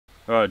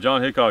Alright,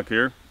 John Hickok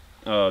here.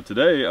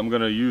 Today I'm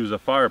going to use a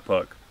fire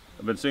puck.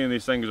 I've been seeing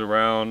these things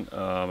around.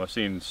 I've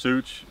seen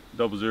Such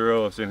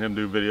 00, I've seen him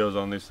do videos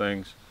on these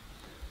things.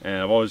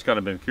 And I've always kind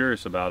of been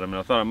curious about them. And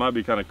I thought it might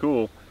be kind of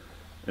cool,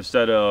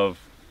 instead of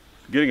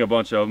getting a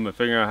bunch of them and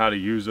figuring out how to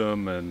use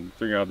them and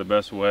figuring out the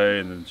best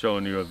way and then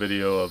showing you a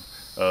video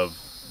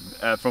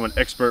from an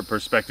expert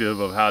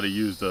perspective of how to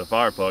use the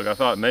fire plug. I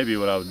thought maybe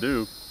what I would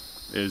do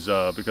is,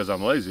 because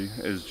I'm lazy,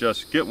 is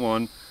just get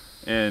one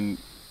and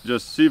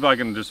just see if I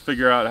can just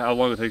figure out how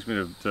long it takes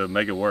me to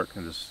make it work.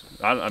 And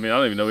I mean, I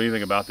don't even know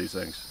anything about these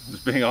things,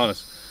 just being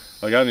honest.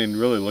 Like, I haven't even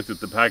really looked at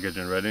the package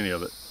and read any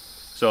of it.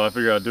 So I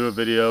figured I'd do a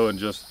video and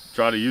just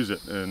try to use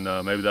it, and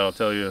maybe that'll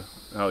tell you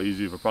how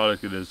easy of a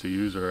product it is to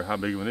use or how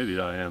big of an idiot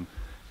I am,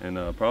 and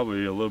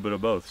probably a little bit of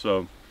both.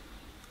 So,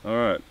 all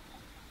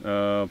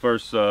right.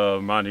 First,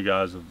 remind you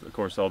guys of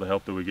course, all the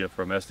help that we get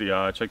from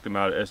SDI. Check them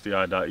out at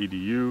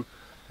sdi.edu,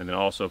 and then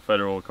also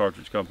Federal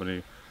Cartridge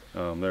Company.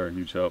 They're a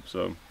huge help,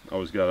 so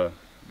always gotta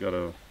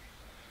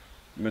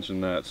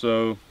mention that.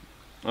 So,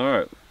 all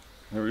right,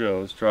 here we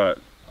go. Let's try it.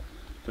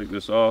 Take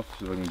this off,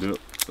 see if I can do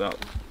it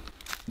without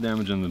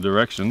damaging the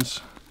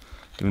directions.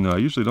 Even though I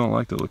usually don't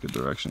like to look at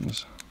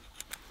directions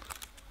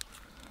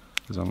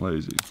because I'm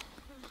lazy.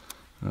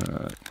 All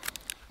right,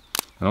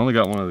 I only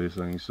got one of these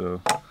things,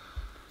 so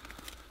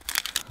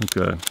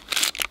okay.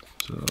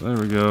 So there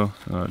we go.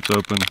 All right, it's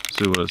open. Let's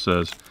see what it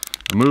says.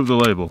 Remove the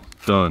label.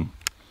 Done.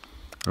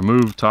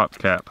 Remove top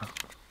cap.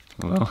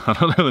 Well, I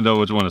don't really know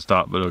which one is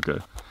top, but okay,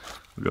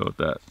 we'll go with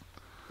that.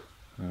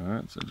 All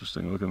right, it's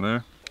interesting looking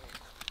there.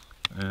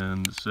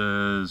 And it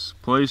says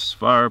place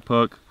fire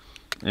puck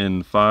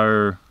in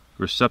fire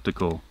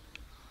receptacle.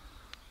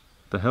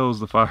 The hell is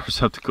the fire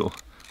receptacle?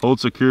 Hold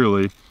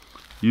securely.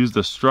 Use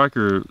the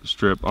striker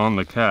strip on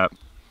the cap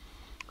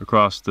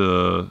across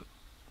the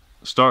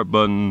start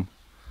button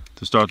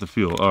to start the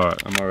fuel. All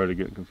right, I'm already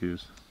getting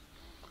confused.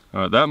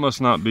 All right, that must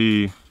not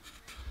be.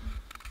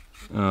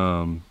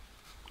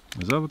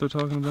 Is that what they're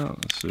talking about?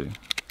 Let's see.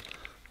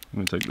 Let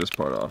me take this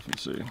part off and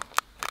see.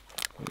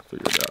 I'll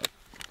figure it out.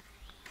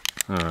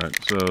 All right,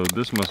 so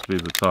this must be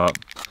the top.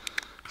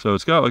 So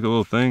it's got like a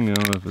little thing. I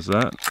don't know if it's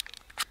that.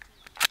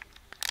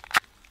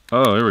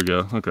 Oh, here we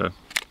go. Okay. I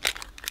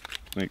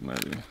think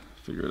maybe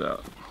figure it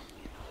out.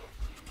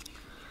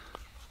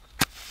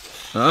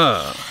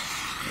 Ah,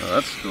 oh,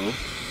 that's cool. Look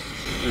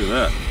at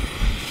that.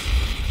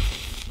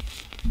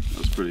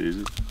 That's pretty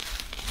easy.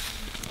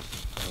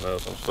 I don't know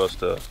if I'm supposed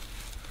to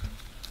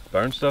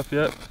burn stuff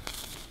yet,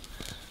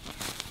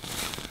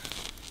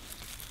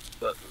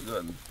 but go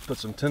ahead and put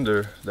some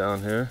tinder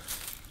down here,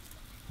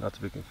 not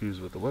to be confused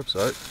with the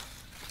website.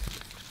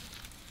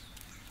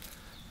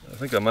 I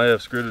think I may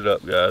have screwed it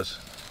up, guys.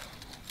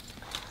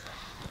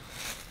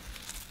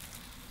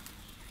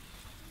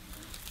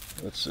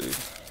 Let's see.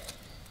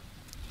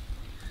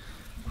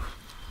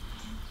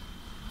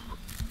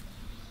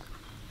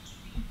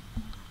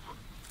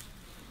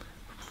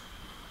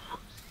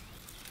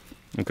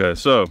 Okay,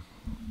 so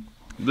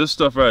this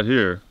stuff right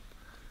here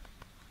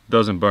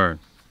doesn't burn.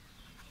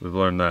 We've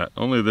learned that.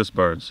 Only this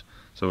burns.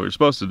 So what you're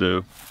supposed to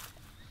do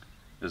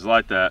is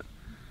light that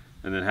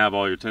and then have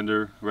all your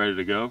tinder ready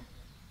to go.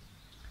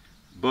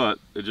 But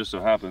it just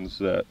so happens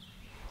that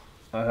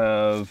I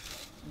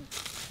have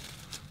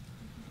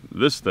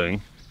this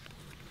thing.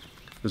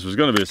 This was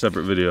going to be a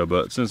separate video,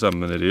 but since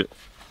I'm an idiot,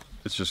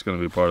 it's just going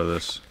to be part of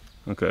this.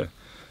 Okay,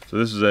 so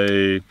this is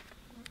a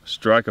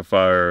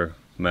Strike-a-Fire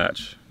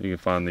match. You can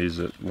find these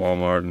at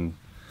Walmart and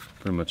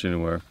pretty much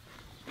anywhere.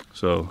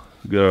 So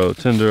we got our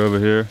tinder over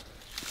here.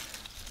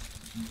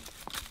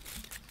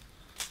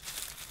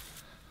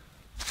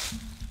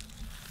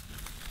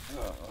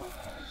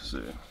 Let's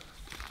see.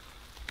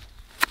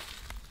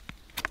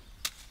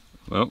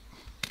 Well,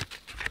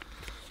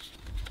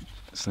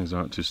 these things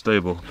aren't too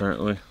stable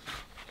apparently.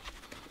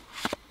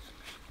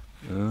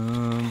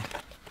 Alright,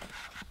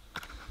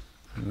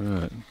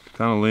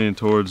 kind of leaning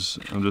towards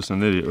I'm just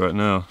an idiot right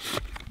now.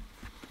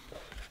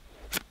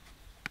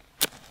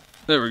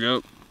 There we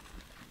go.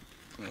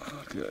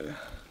 Okay,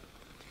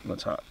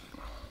 that's hot.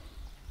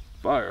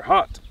 Fire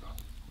hot.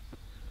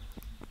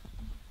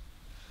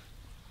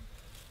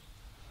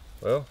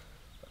 Well,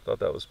 I thought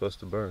that was supposed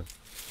to burn.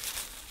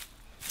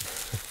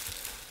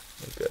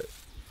 Okay,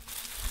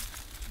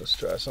 let's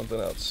try something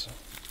else.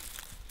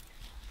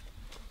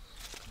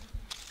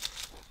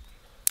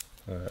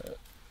 All right,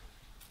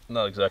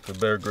 not exactly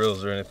Bear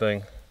Grylls or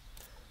anything.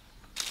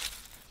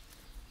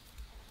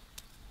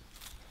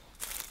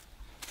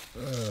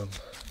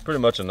 Pretty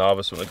much a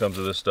novice when it comes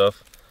to this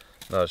stuff.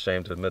 Not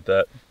ashamed to admit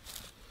that.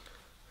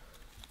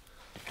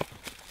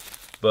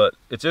 But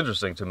it's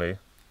interesting to me.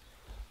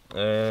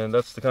 And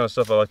that's the kind of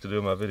stuff I like to do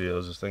in my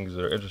videos, is things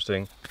that are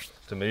interesting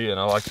to me, and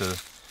I'm always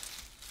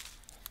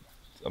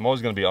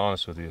going to be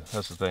honest with you.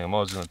 That's the thing. I'm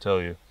always going to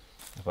tell you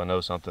if I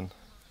know something,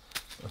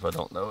 if I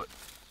don't know it.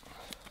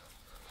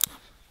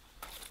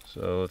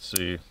 So let's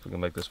see if we can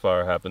make this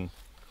fire happen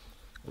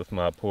with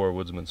my poor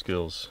woodsman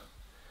skills.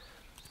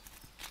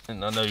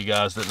 And I know you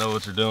guys that know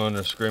what you're doing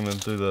are screaming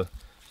through the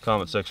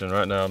comment section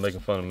right now making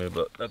fun of me,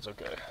 but that's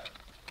okay.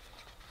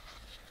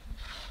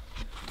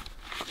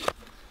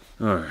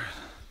 All right.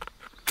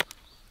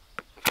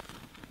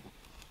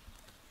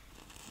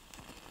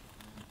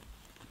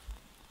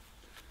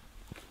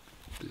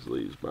 These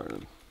leaves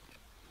burning.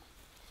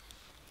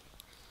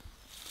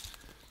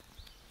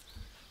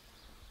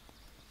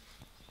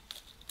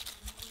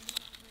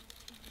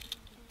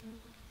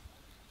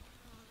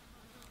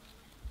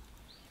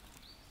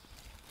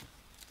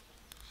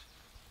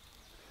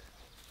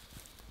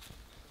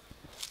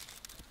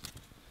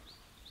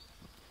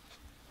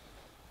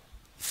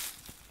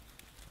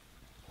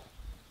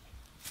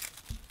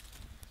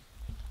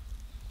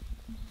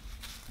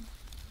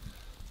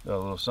 Got a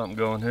little something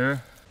going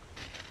here.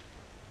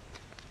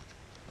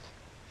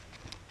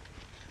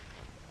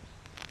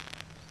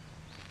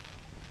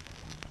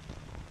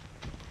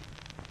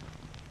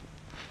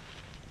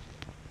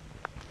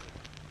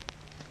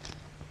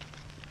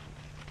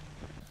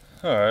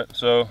 All right,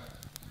 so,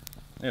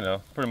 you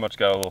know, pretty much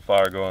got a little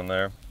fire going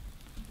there.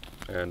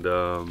 And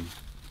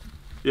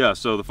yeah,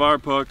 so the fire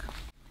puck,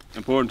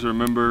 important to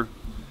remember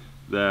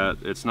that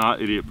it's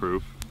not idiot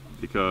proof,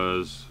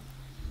 because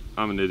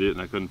I'm an idiot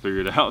and I couldn't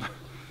figure it out.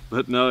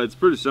 But no, it's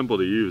pretty simple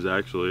to use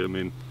actually. I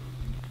mean,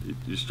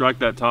 you strike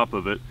that top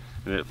of it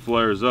and it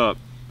flares up,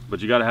 but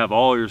you got to have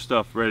all your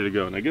stuff ready to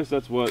go. And I guess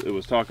that's what it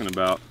was talking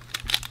about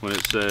when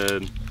it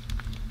said,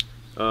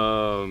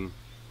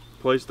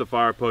 place the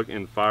fire puck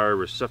in fire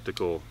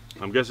receptacle.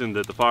 I'm guessing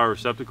that the fire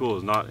receptacle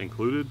is not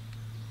included,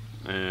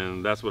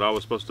 and that's what I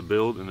was supposed to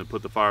build, and then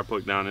put the fire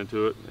puck down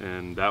into it,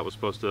 and that was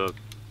supposed to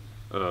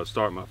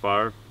start my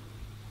fire.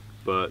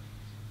 But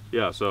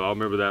yeah, so I'll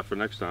remember that for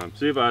next time.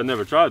 See, if I had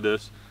never tried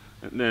this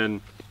and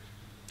then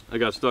I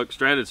got stuck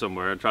stranded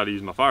somewhere and tried to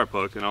use my fire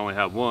puck and I only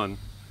have one,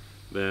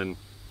 then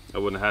I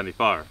wouldn't have had any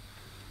fire.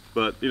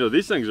 But you know,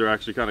 these things are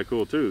actually kind of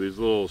cool too, these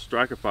little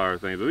striker fire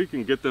things. You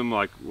can get them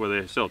like where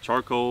they sell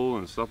charcoal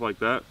and stuff like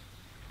that.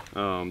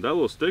 That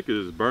little stick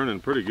is burning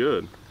pretty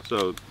good,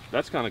 so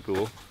that's kind of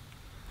cool.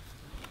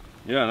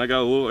 Yeah, and I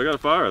got a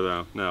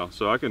fire now,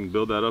 so I can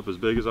build that up as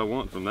big as I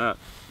want from that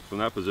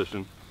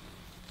position.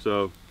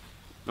 So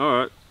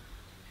all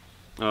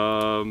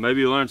right,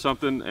 maybe you learned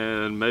something,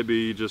 and maybe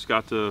you just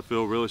got to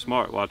feel really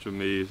smart watching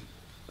me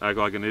act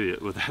like an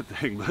idiot with that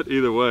thing. But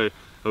either way,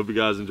 hope you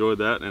guys enjoyed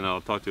that, and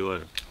I'll talk to you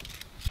later.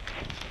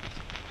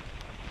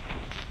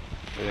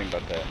 What do you think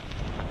about that?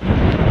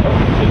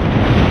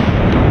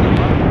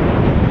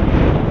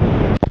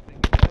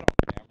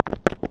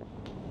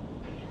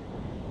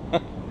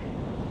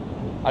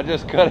 I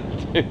just cut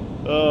it, dude.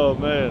 Oh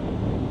man.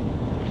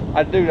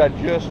 I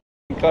just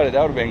cut it.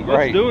 That would have been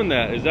great. What's doing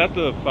that? Is that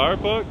the fire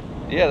puck?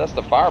 Yeah, that's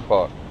the fire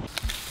puck.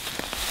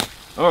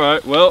 All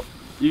right, well,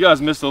 you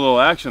guys missed a little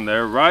action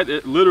there.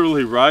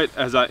 Literally right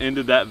as I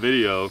ended that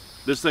video,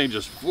 this thing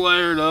just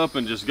flared up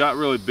and just got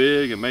really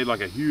big and made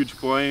like a huge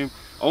flame.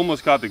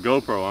 Almost caught the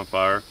GoPro on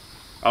fire.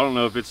 I don't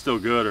know if it's still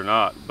good or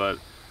not, but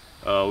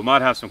we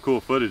might have some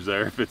cool footage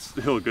there if it's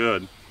still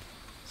good.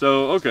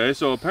 So, okay,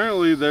 so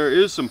apparently there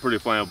is some pretty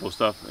flammable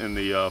stuff in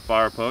the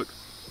fire puck,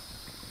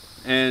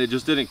 and it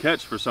just didn't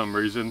catch for some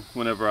reason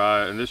whenever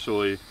I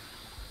initially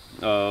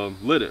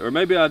lit it. Or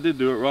maybe I did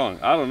do it wrong,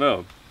 I don't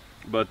know.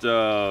 But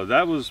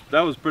that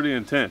was pretty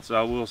intense,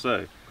 I will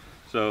say.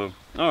 So,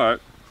 all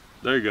right,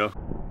 there you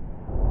go.